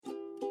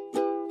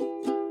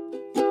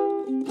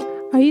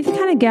Are you the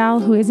kind of gal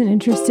who isn't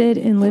interested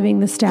in living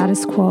the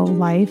status quo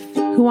life,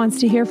 who wants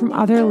to hear from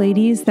other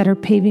ladies that are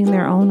paving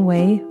their own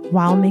way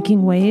while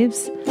making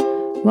waves?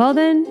 Well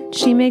then,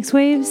 She Makes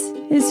Waves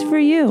is for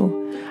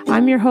you.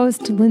 I'm your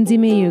host, Lindsay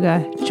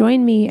Mayuga.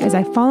 Join me as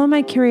I follow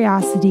my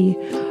curiosity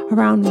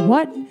around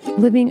what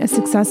living a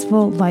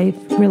successful life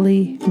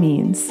really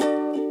means.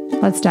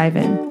 Let's dive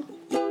in.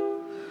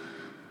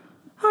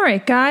 All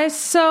right, guys.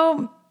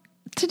 So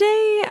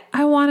today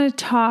I want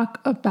to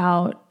talk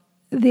about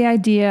the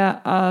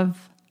idea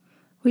of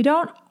we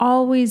don't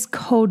always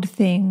code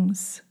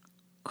things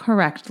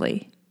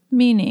correctly,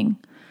 meaning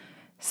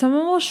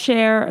someone will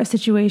share a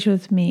situation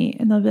with me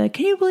and they'll be like,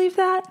 can you believe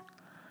that?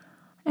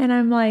 And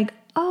I'm like,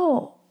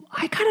 oh,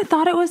 I kind of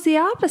thought it was the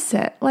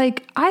opposite.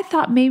 Like, I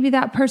thought maybe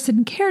that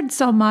person cared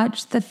so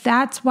much that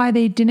that's why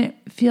they didn't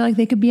feel like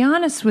they could be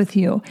honest with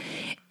you.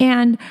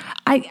 And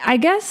I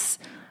guess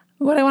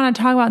what I want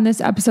to talk about in this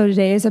episode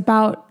today is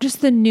about just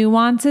the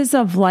nuances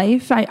of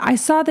life. I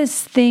saw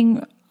this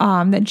thing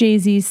that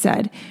Jay-Z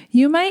said.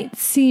 You might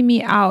see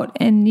me out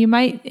and you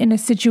might, in a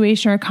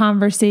situation or a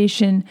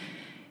conversation,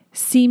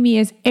 see me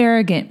as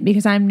arrogant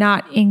because I'm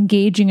not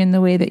engaging in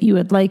the way that you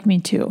would like me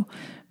to.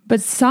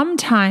 But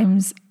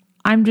sometimes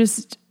I'm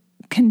just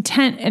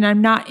content and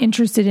I'm not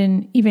interested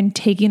in even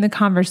taking the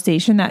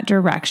conversation that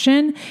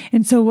direction.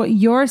 And so what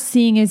you're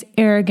seeing as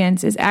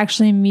arrogance is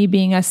actually me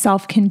being a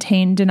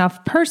self-contained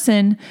enough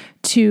person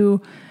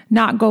to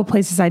not go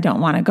places I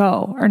don't want to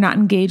go or not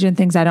engage in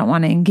things I don't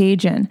want to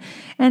engage in.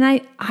 And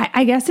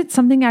I guess it's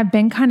something I've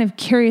been kind of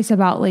curious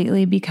about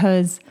lately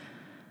because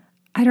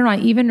I don't know, I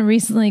even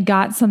recently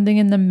got something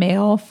in the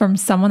mail from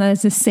someone that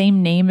has the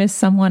same name as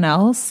someone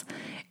else.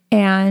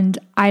 And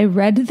I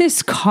read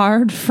this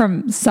card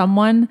from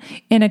someone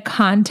in a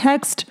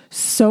context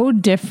so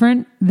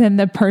different than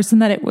the person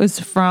that it was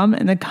from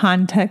and the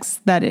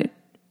context that it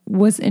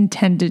was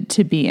intended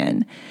to be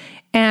in.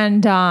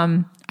 And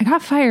I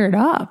got fired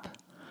up.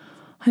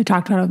 I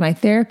talked about it with my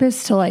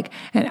therapist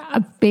and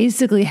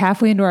basically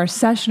halfway into our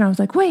session, I was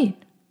like,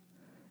 wait,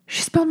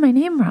 she spelled my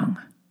name wrong.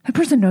 That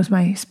person knows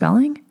my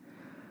spelling.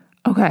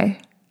 Okay,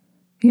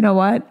 you know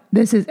what?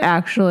 This is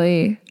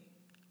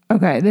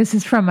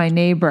from my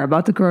neighbor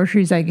about the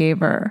groceries I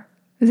gave her.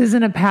 This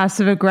isn't a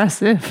passive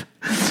aggressive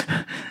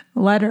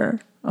letter.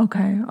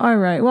 Okay. All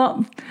right.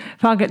 Well,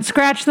 fuck it.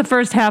 Scratch the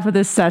first half of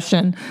this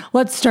session.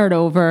 Let's start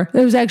over.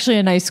 It was actually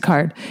a nice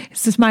card.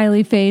 It's a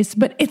smiley face,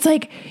 but it's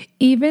like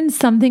even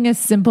something as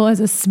simple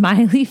as a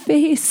smiley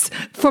face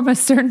from a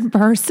certain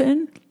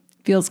person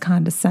feels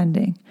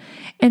condescending.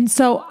 And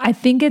so I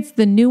think it's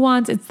the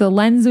nuance, it's the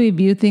lens we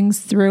view things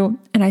through.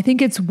 And I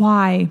think it's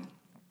why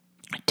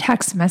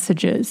text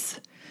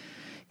messages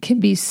can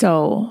be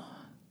so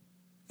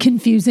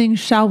confusing,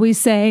 shall we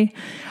say.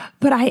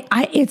 But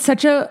it's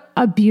such a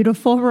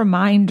beautiful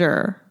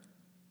reminder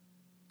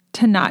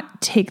to not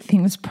take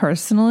things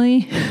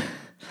personally.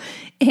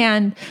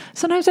 And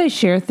sometimes I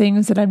share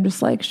things that I'm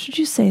just like, should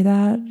you say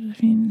that? I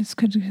mean, this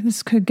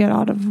could get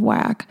out of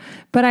whack.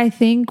 But I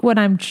think when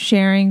I'm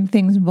sharing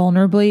things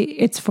vulnerably,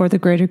 it's for the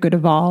greater good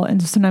of all.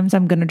 And sometimes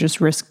I'm going to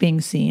just risk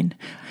being seen.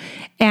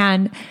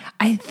 And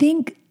I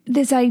think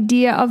this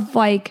idea of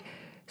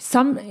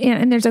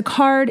and there's a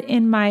card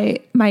in my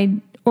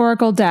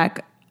Oracle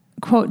deck,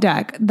 quote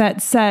deck,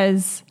 that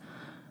says,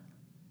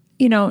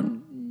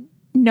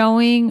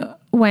 knowing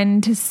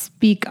when to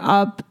speak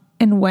up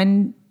and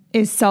when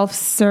is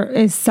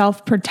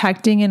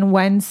self-protecting and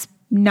when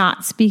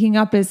not speaking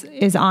up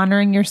is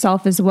honoring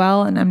yourself as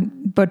well. And I'm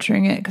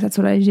butchering it because that's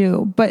what I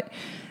do. But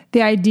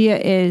the idea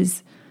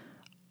is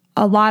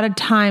a lot of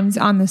times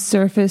on the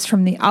surface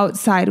from the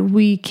outside,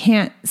 we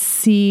can't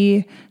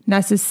see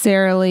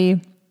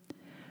necessarily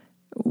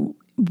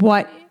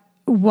what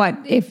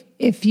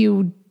if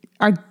you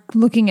are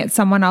looking at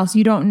someone else,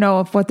 you don't know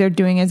if what they're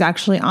doing is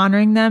actually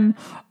honoring them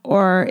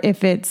or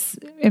if it's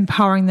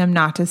empowering them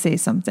not to say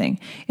something.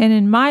 And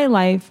in my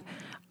life,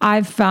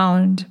 I've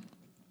found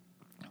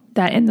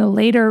that in the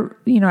later,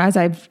 as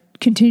I've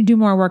continued to do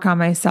more work on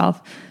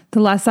myself,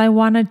 the less I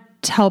want to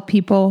tell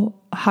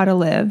people how to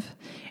live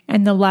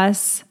and the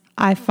less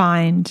I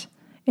find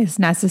it's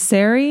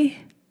necessary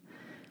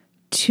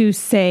to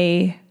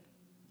say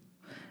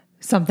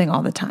something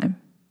all the time.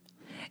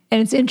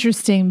 And it's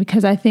interesting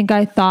because I think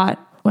I thought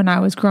when I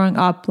was growing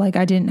up, I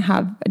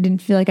didn't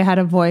feel like I had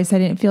a voice. I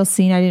didn't feel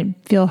seen. I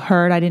didn't feel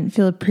heard. I didn't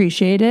feel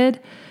appreciated.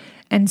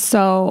 And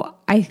so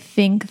I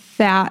think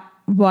that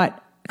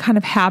what kind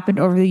of happened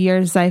over the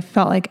years, I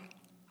felt like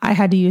I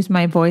had to use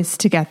my voice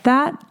to get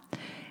that.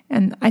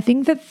 And I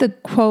think that the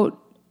quote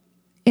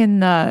in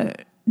the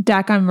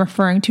deck I'm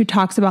referring to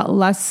talks about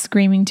less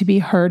screaming to be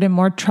heard and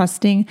more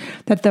trusting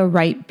that the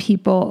right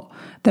people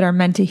that are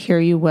meant to hear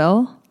you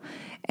will.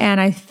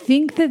 And I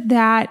think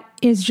that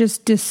is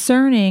just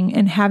discerning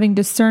and having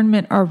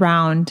discernment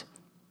around,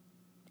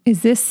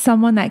 is this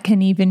someone that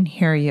can even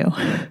hear you?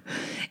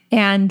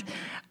 And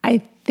I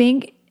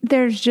think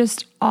there's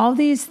just all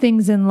these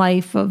things in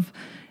life of,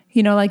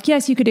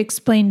 yes, you could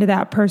explain to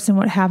that person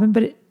what happened,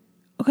 but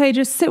okay,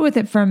 just sit with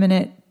it for a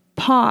minute,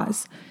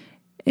 pause.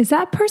 is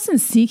that person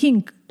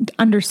seeking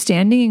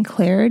understanding and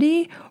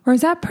clarity, or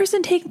is that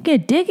person taking a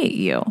dig at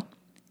you?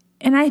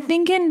 And I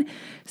think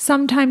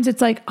sometimes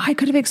it's like, I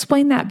could have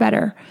explained that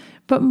better.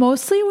 But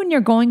mostly when you're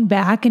going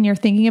back and you're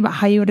thinking about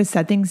how you would have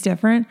said things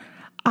different,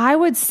 I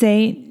would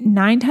say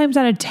 9 times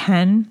out of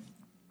 10,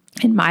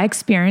 in my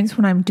experience,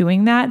 when I'm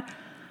doing that,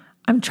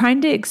 I'm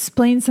trying to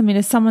explain something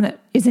to someone that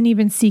isn't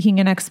even seeking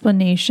an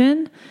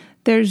explanation.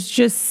 There's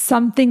just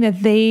something that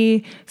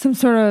some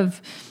sort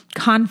of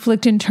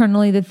conflict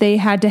internally that they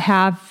had to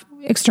have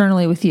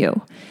externally with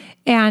you.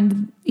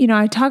 And,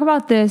 I talk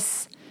about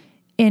this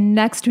in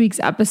next week's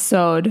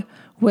episode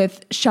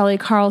with Shelley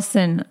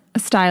Carlson, a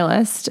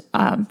stylist,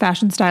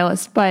 fashion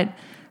stylist. But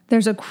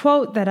there's a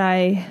quote that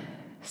I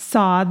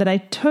saw that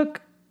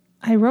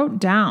I wrote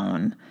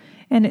down,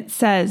 and it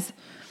says,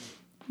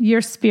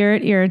 "Your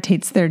spirit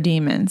irritates their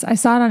demons." I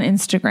saw it on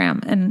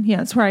Instagram, and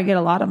it's where I get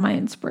a lot of my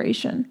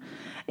inspiration.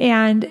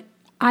 And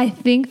I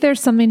think there's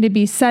something to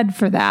be said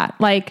for that.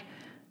 Like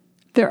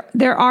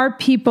there are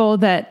people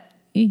that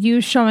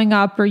you showing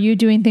up or you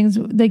doing things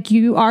like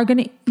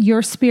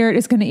your spirit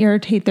is going to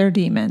irritate their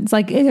demons.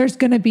 Like there's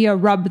going to be a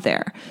rub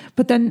there.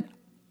 But then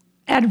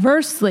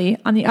adversely,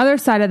 on the other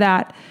side of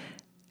that,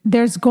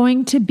 there's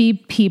going to be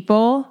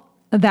people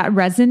that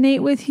resonate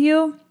with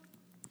you.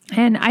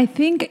 And I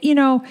think,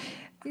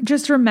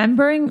 just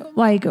remembering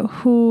like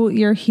who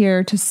you're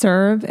here to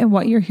serve and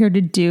what you're here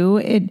to do,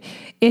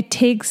 it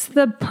takes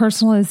the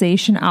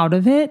personalization out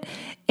of it.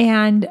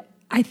 And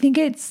I think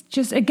it's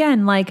just,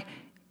 again, like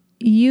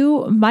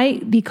you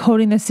might be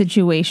coding the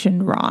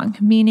situation wrong,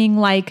 meaning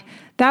like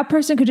that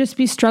person could just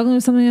be struggling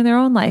with something in their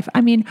own life. I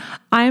mean,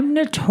 I'm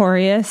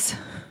notorious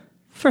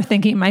for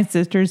thinking my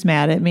sister's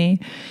mad at me.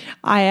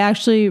 I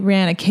actually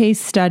ran a case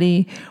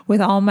study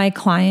with all my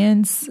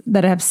clients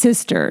that have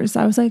sisters.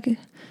 I was like,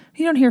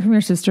 you don't hear from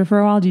your sister for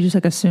a while. Do you just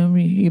like assume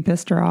you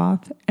pissed her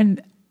off? And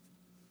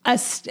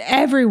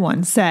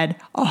everyone said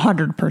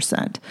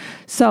 100%.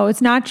 So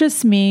it's not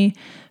just me,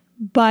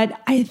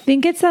 but I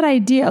think it's that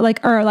idea,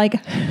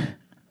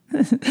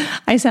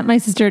 I sent my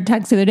sister a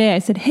text the other day. I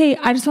said, "Hey,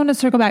 I just want to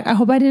circle back. I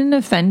hope I didn't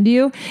offend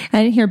you."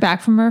 I didn't hear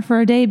back from her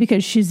for a day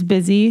because she's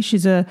busy. She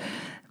has a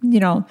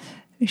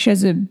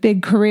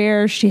big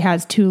career. She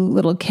has 2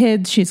 little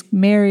kids. She's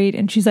married.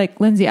 And she's like,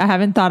 "Lindsay, I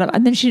haven't thought of,"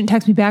 and then she didn't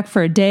text me back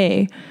for a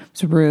day.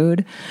 It's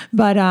rude.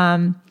 But,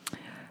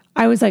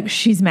 I was like,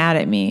 she's mad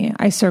at me.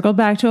 I circled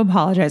back to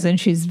apologize and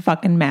she's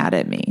fucking mad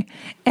at me.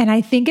 And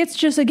I think it's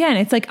just, again,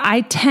 it's like,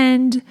 I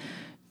tend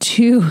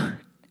to,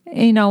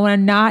 when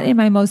I'm not in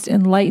my most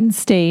enlightened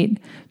state,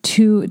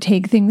 to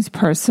take things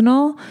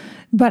personal.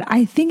 But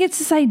I think it's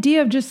this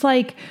idea of just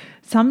like,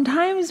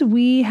 sometimes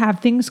we have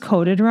things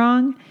coded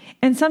wrong.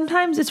 And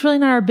sometimes it's really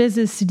not our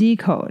business to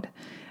decode.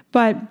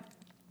 But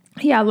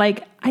yeah,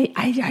 like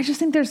I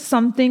just think there's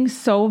something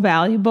so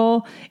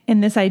valuable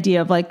in this idea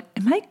of like,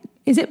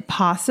 is it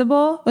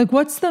possible? Like,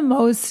 what's the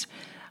most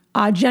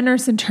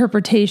generous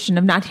interpretation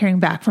of not hearing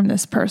back from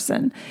this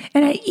person?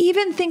 And I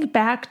even think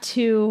back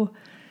to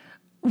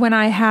when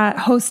I had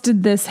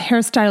hosted this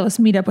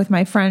hairstylist meetup with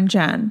my friend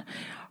Jen.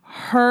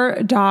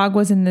 Her dog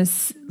was in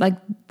this, like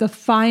the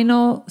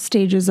final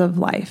stages of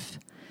life.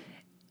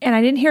 And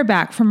I didn't hear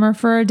back from her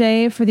for a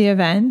day for the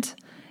event.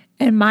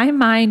 And my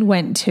mind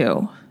went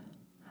to,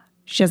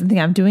 she doesn't think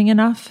I'm doing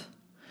enough.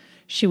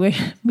 We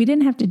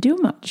didn't have to do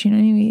much.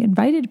 We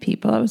invited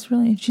people.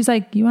 She's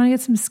like, "You want to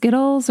get some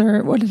Skittles?"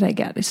 Or what did I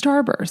get?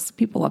 Starburst.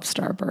 People love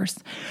Starburst.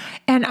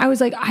 And I was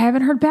like, I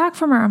haven't heard back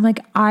from her. I'm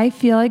like, I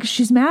feel like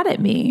she's mad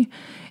at me.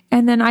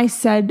 And then I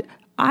said,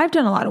 I've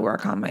done a lot of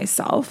work on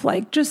myself.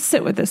 Like, just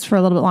sit with this for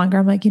a little bit longer.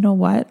 I'm like, you know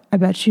what? I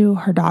bet you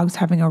her dog's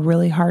having a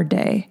really hard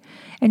day.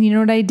 And you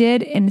know what I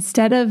did?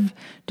 Instead of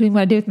doing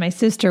what I did with my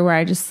sister, where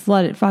I just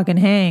let it fucking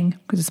hang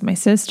because it's my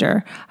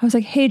sister, I was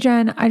like, "Hey,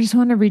 Jen, I just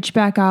want to reach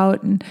back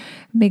out and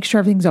make sure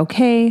everything's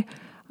okay.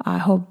 I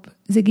hope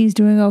Ziggy's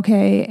doing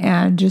okay,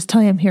 and just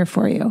tell you I'm here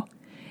for you."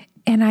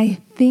 And I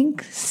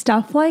think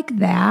stuff like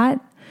that,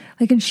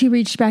 and she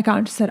reached back out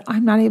and she said,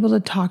 "I'm not able to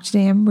talk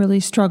today. I'm really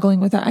struggling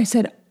with it." I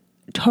said,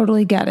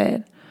 "Totally get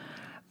it."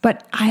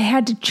 But I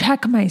had to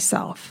check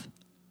myself.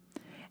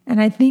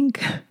 And I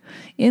think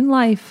in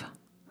life,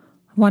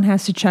 one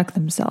has to check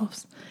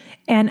themselves.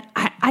 And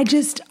I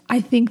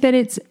think that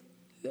it's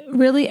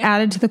really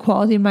added to the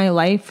quality of my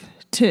life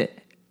to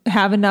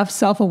have enough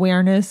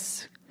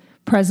self-awareness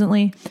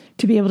presently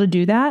to be able to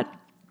do that,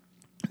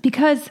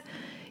 because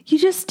you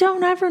just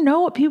don't ever know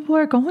what people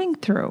are going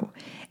through.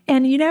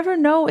 And you never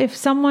know if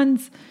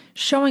someone's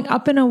showing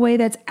up in a way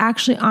that's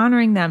actually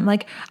honoring them.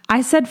 Like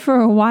I said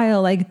for a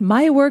while, like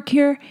my work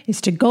here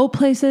is to go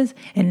places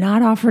and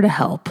not offer to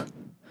help.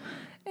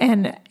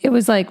 And it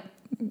was like,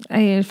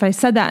 if I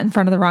said that in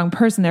front of the wrong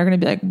person, they're going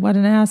to be like, "What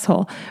an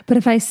asshole." But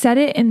if I said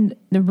it in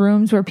the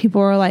rooms where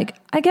people were like,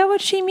 I get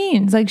what she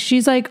means. Like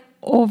she's like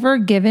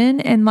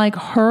overgiven, and like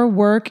her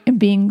work and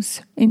being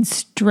in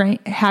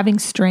strength, having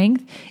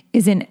strength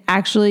is in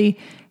actually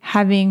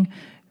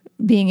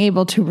being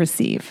able to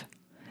receive.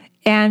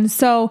 And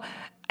so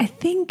I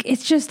think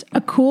it's just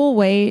a cool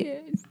way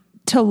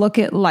to look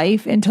at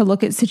life and to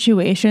look at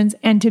situations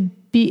and to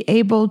be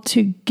able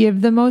to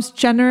give the most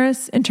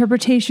generous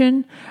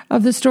interpretation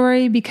of the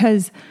story,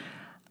 because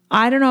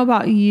I don't know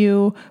about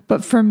you,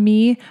 but for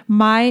me,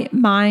 my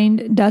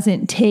mind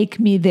doesn't take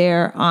me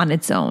there on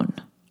its own.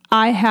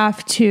 I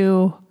have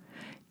to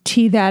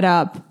tee that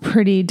up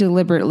pretty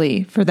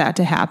deliberately for that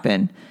to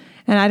happen.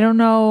 And I don't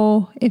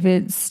know if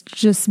it's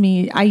just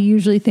me. I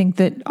usually think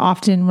that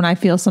often when I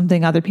feel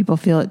something, other people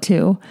feel it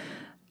too.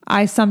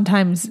 I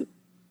sometimes, a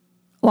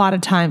lot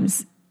of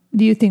times,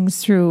 view things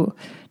through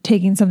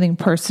taking something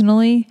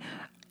personally.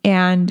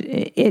 And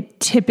it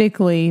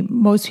typically,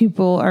 most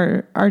people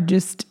are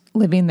just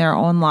living their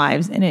own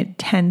lives, and it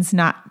tends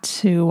not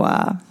to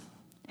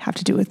have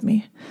to do with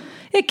me.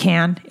 It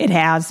can. It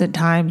has at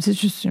times. It's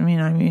just,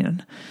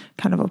 I've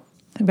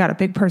got a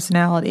big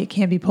personality. It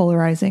can be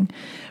polarizing.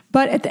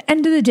 But at the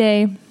end of the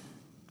day,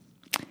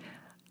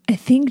 I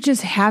think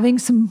just having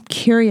some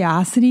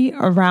curiosity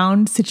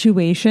around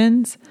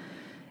situations,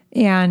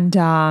 and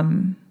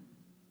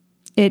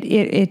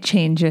it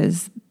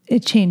changes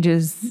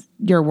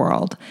your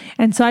world.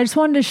 And so I just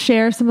wanted to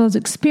share some of those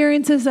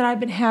experiences that I've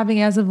been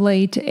having as of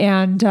late,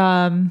 and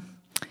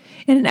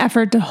in an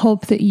effort to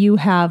hope that you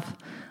have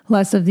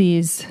less of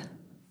these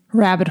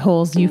rabbit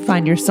holes you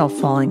find yourself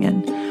falling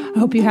in. I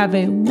hope you have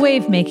a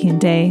wave-making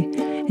day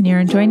and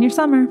you're enjoying your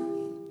summer.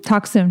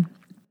 Talk soon.